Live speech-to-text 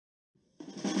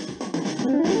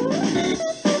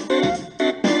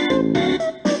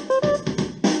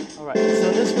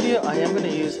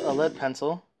a lead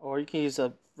pencil, or you can use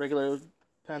a regular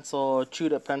pencil,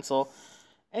 chewed up pencil,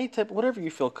 any type, whatever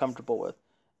you feel comfortable with.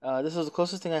 This is the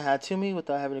closest thing I had to me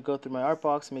without having to go through my art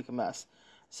box and make a mess.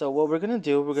 So what we're going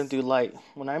to do light.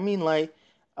 When I mean light,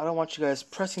 I don't want you guys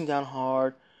pressing down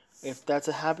hard. If that's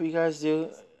a habit you guys do,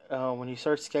 when you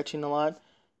start sketching a lot,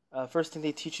 first thing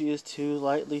they teach you is to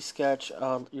lightly sketch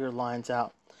your lines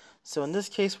out. So in this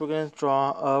case, we're going to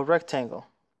draw a rectangle.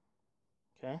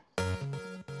 Okay.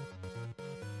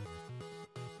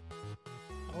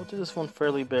 We'll do this one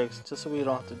fairly big, just so we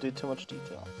don't have to do too much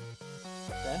detail.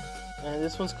 Okay. And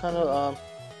this one's kind of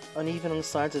uneven on the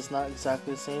sides. It's not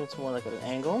exactly the same. It's more like at an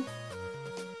angle.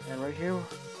 And right here,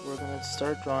 we're going to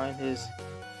start drawing his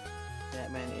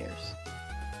Batman ears.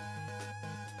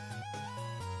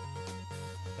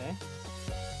 Okay.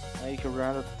 Now you can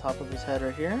round up the top of his head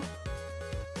right here.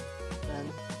 And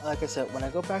like I said, when I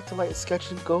go back to light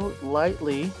sketching, go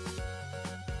lightly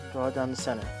draw down the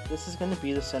center. This is going to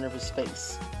be the center of his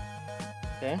face.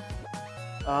 Okay.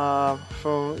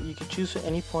 You can choose at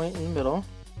any point in the middle.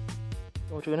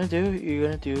 What you're going to do, you're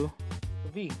going to do a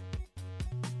V.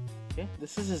 Okay.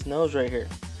 This is his nose right here,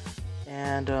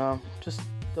 and just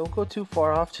don't go too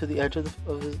far off to the edge of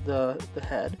the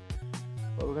head.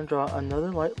 But we're going to draw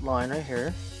another light line right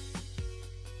here,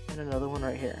 and another one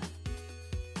right here.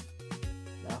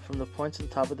 Now from the points at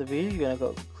the top of the V, you're going to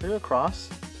go clear across.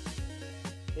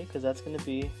 Okay, because that's going to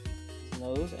be his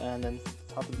nose and then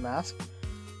the top of the mask.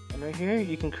 And right here,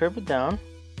 you can curve it down,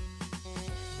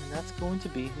 and that's going to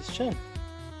be his chin.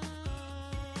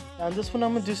 Now in this one,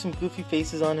 I'm going to do some goofy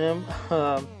faces on him.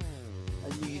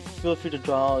 You feel free to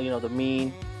draw, the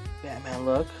mean Batman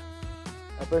look.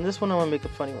 But in this one, I'm going to make a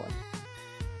funny one.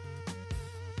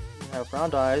 You have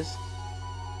round eyes.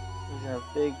 He's going to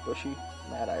have big, bushy,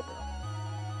 mad eyebrow.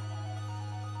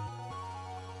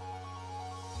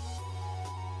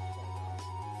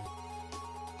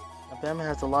 Batman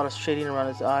has a lot of shading around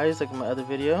his eyes, like in my other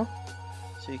video,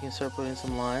 so you can start putting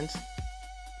some lines,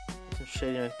 some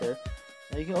shading right there.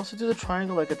 Now you can also do the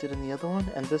triangle like I did in the other one,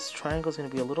 and this triangle is going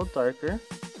to be a little darker,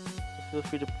 so feel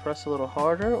free to press a little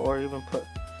harder, or even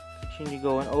continue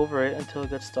going over it until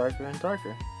it gets darker and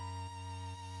darker.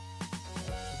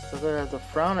 So that has a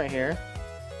frown right here,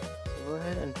 so go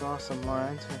ahead and draw some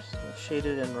lines,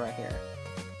 shaded in right here.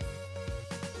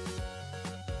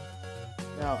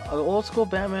 Now, an old school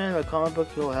Batman, a comic book,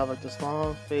 he'll have like this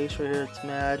long face right here, it's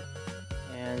mad,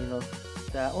 and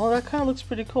that, well, that kind of looks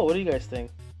pretty cool. What do you guys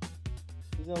think?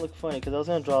 He's gonna look funny, because I was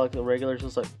gonna draw like a regular,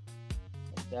 just like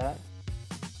that,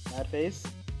 mad face,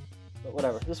 but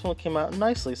whatever. This one came out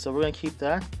nicely, so we're gonna keep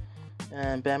that.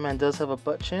 And Batman does have a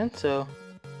butt chin, so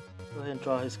go ahead and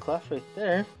draw his cleft right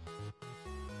there.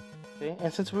 Okay,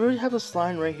 and since we already have this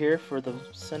line right here for the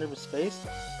center of his face,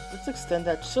 let's extend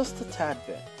that just a tad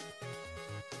bit.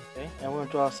 Okay, and we're going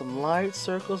to draw some light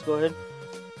circles. Go ahead.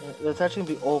 It's actually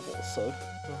going to be ovals, so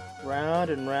round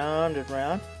and round and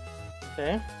round.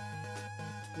 Okay.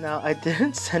 Now, I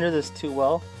didn't center this too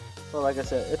well, but like I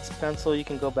said, it's pencil. You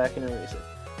can go back and erase it.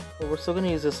 But we're still going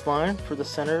to use this line for the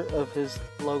center of his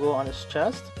logo on his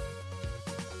chest.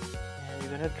 And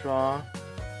you're going to draw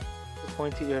the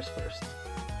pointy ears first.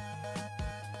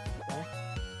 Okay.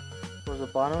 For the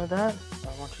bottom of that,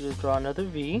 I want you to draw another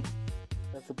V.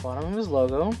 That's the bottom of his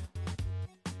logo.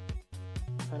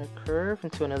 Kind of curve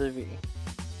into another V.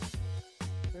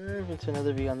 Curve into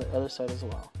another V on the other side as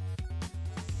well.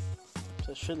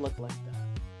 So it should look like that.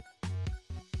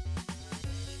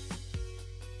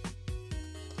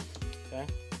 Okay.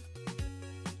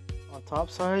 On top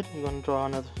side, you're going to draw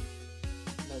another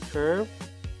curve.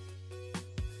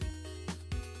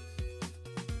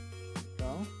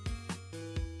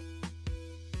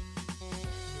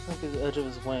 Like the edge of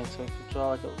his wing, so if you draw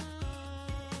like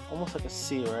almost like a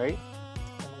C, right?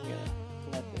 And then you're gonna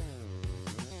connect it.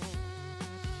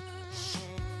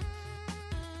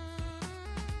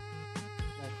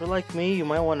 Now, if you're like me, you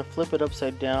might want to flip it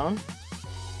upside down.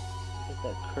 Get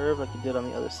that curve like you did on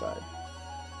the other side.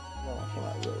 That one came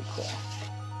out really cool.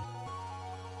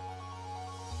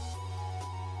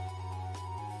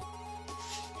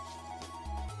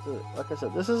 So, like I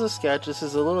said, this is a sketch. This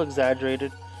is a little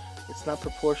exaggerated. It's not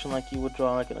proportioned like you would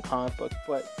draw like in a comic book,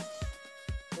 but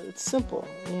it's simple.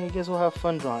 You guys will have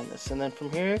fun drawing this. And then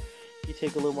from here, you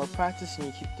take a little more practice and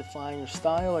you keep defining your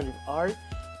style and your art.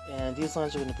 And these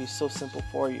lines are going to be so simple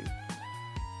for you.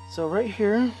 So right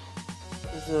here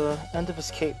is the end of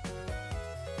his cape.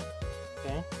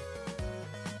 Okay.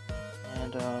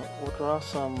 And we'll draw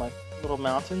some like little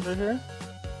mountains right here.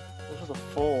 Those are the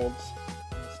folds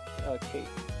in his cape.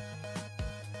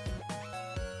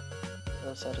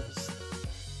 Side of this. So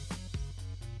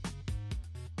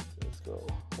let's go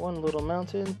one little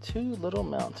mountain, two little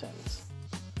mountains.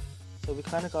 So we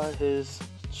kind of got his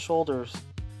shoulders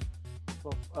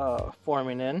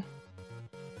forming in.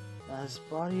 Now his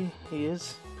body, he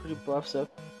is pretty buff, so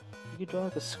you could draw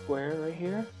like a square right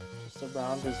here, just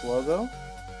around his logo,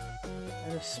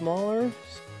 and a smaller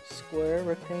square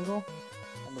rectangle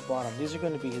on the bottom. These are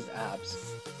going to be his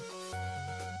abs.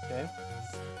 Okay,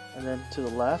 and then to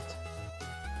the left,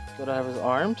 go to have his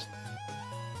arms.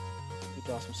 You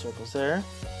draw some circles there,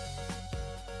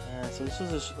 and so this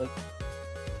is his like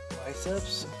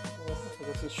biceps. So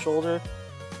that's his shoulder,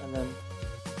 and then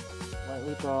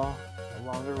lightly draw a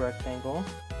longer rectangle.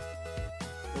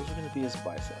 Those are going to be his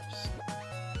biceps.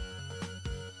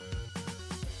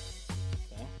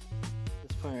 Okay,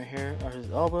 this point right here are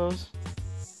his elbows.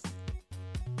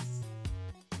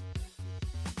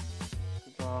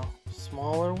 Draw a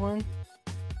smaller one.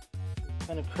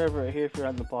 Kind of curve right here if you're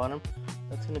on the bottom.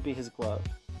 That's going to be his glove.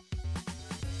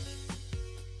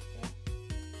 Okay.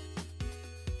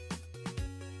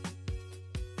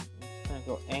 Kind of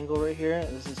go angle right here.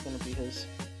 This is going to be his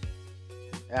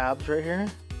abs right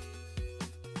here.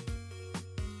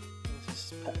 This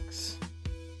is his pecs.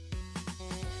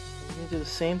 You're going to do the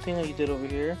same thing that you did over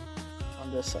here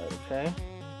on this side, okay?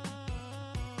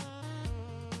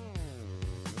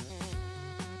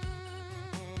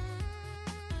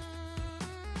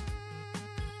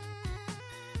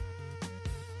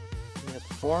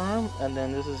 Forearm, and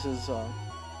then this is his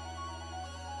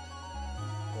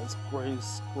that's where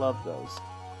his glove goes.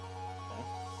 Okay.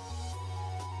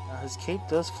 Now his cape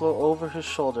does flow over his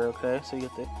shoulder, okay, so you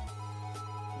have to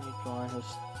draw his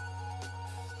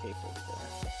cape over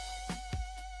there.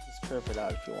 Just curve it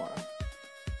out if you want.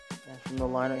 And from the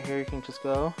line right here you can just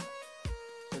go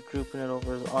start drooping it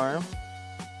over his arm.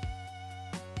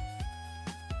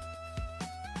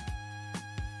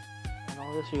 And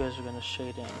all this you guys are going to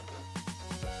shade in.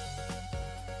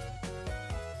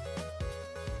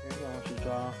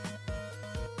 Draw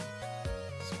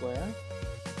square.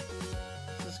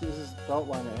 This is his belt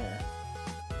line right here.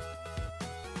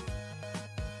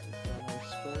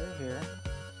 Square here.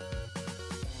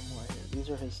 And more here. These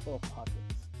are his little pockets.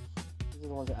 These are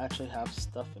the ones that actually have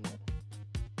stuff in it.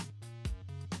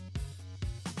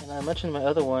 And I mentioned my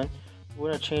other one. We're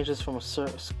going to change this from a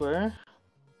square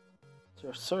to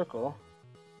a circle.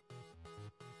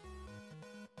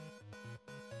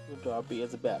 Draw a B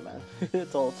as a Batman.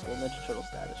 It's old school Ninja Turtle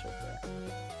status right there.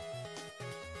 And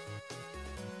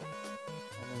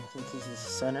then since this is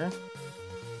center,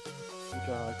 you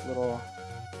draw like little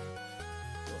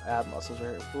ab muscles right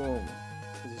here. Boom.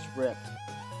 Because he's ripped.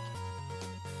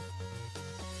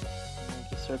 And then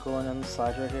make a circle in on the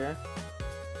side right here.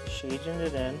 Shading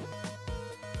it in.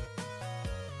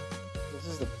 This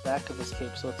is the back of his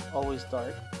cape, so it's always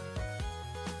dark.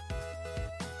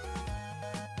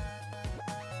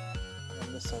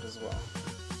 Side as well.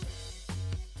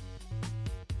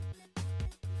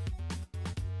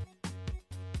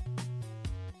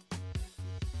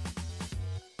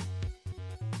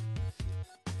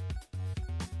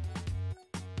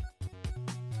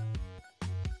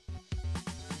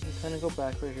 You kind of go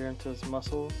back right here into his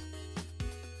muscles,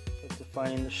 start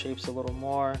defining the shapes a little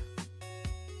more.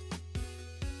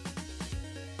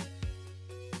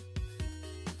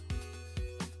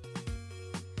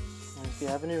 If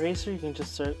you have an eraser, you can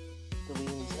just start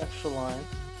deleting these extra lines.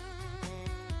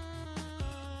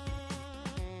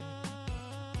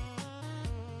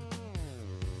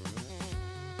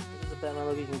 This is a Batman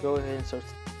look, you can go ahead and start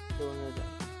filling it in.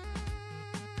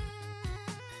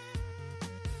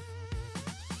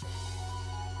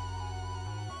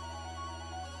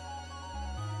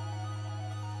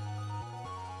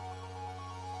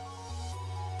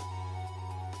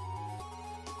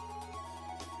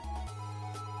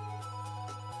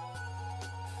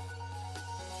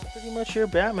 Pretty much your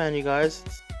Batman, you guys.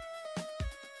 There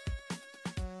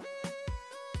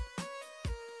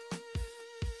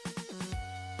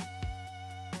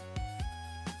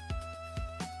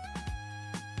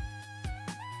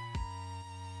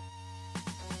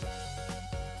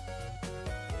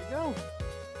you go.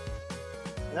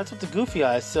 And that's with the goofy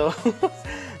eyes, so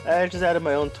I just added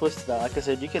my own twist to that. Like I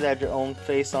said, you could add your own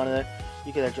face on it.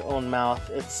 You could add your own mouth.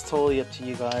 It's totally up to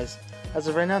you guys. As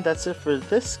of right now, that's it for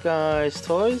this guy's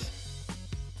toys.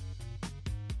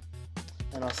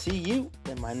 And I'll see you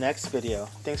in my next video.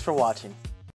 Thanks for watching.